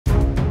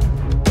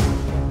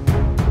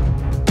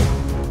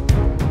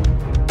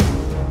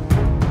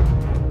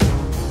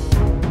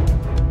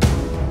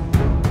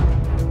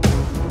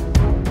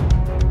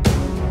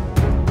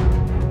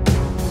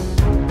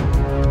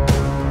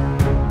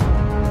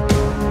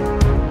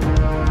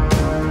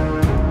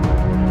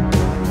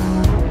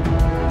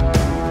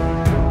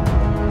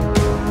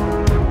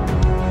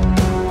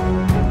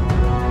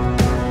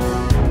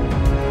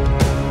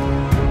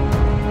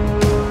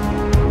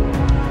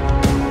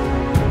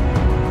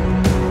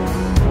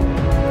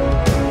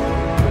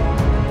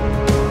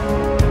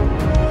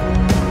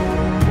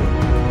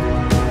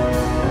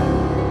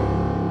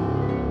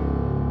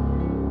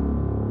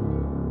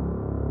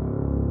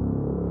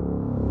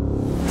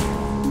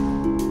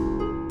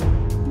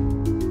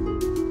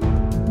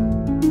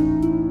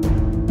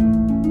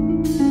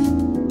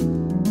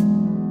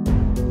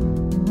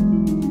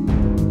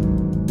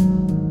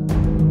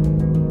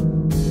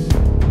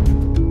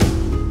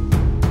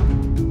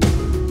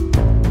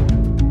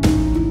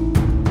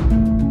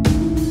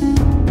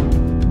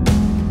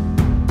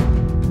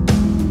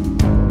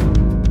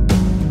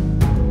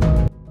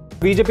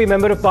BJP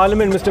Member of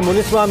Parliament Mr.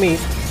 Muniswamy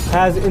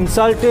has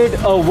insulted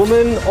a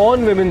woman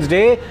on Women's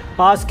Day,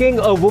 asking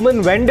a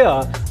woman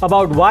vendor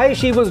about why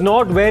she was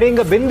not wearing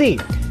a bindi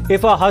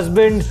if her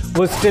husband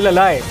was still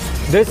alive.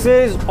 This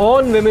is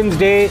on Women's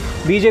Day.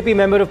 BJP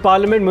Member of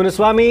Parliament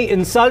Muniswamy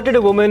insulted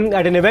a woman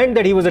at an event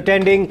that he was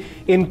attending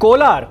in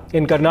Kolar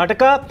in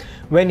Karnataka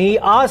when he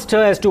asked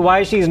her as to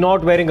why she is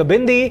not wearing a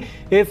bindi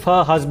if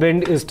her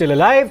husband is still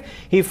alive.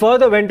 He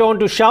further went on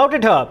to shout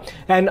at her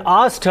and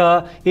asked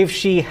her if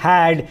she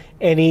had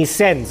any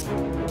sense.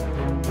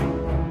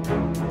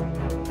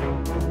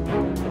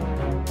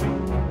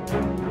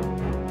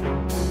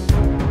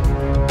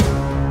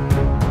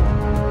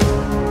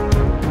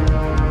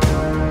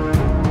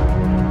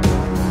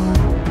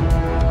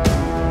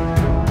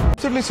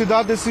 Absolutely,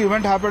 Siddharth, this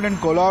event happened in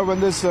Kolar when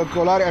this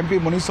Kolar MP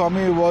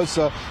Muniswamy was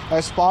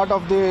as part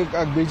of the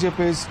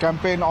BJP's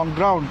campaign on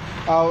ground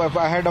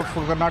ahead of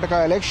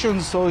Karnataka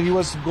elections. So he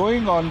was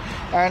going on,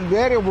 and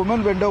there a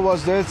woman vendor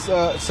was there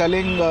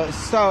selling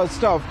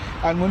stuff,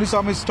 and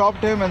Muniswamy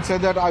stopped him and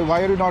said that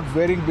why are you not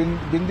wearing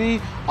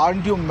bindi?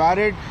 Aren't you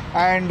married?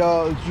 And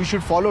you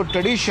should follow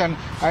tradition.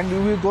 And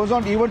he goes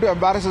on even to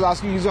embarrass us,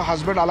 asking, is your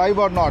husband alive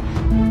or not?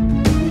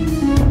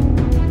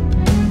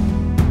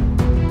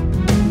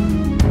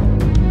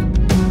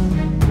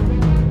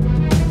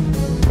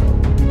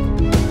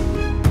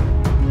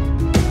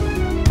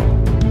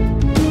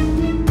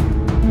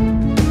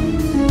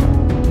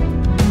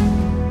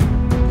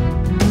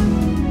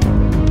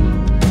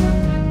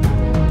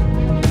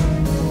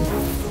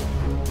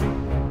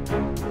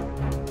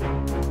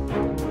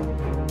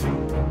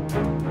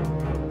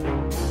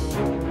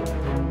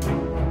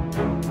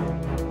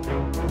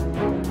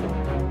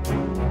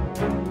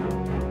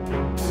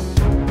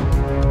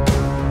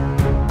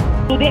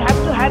 Do they have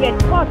to have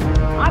escorts?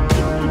 Ask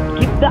him to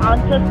give the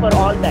answers for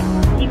all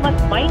that. He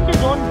must mind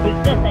his own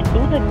business and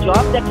do the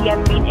job that he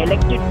has been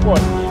elected for,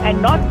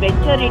 and not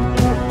venture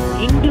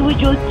into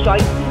individual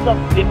choices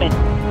of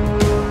women.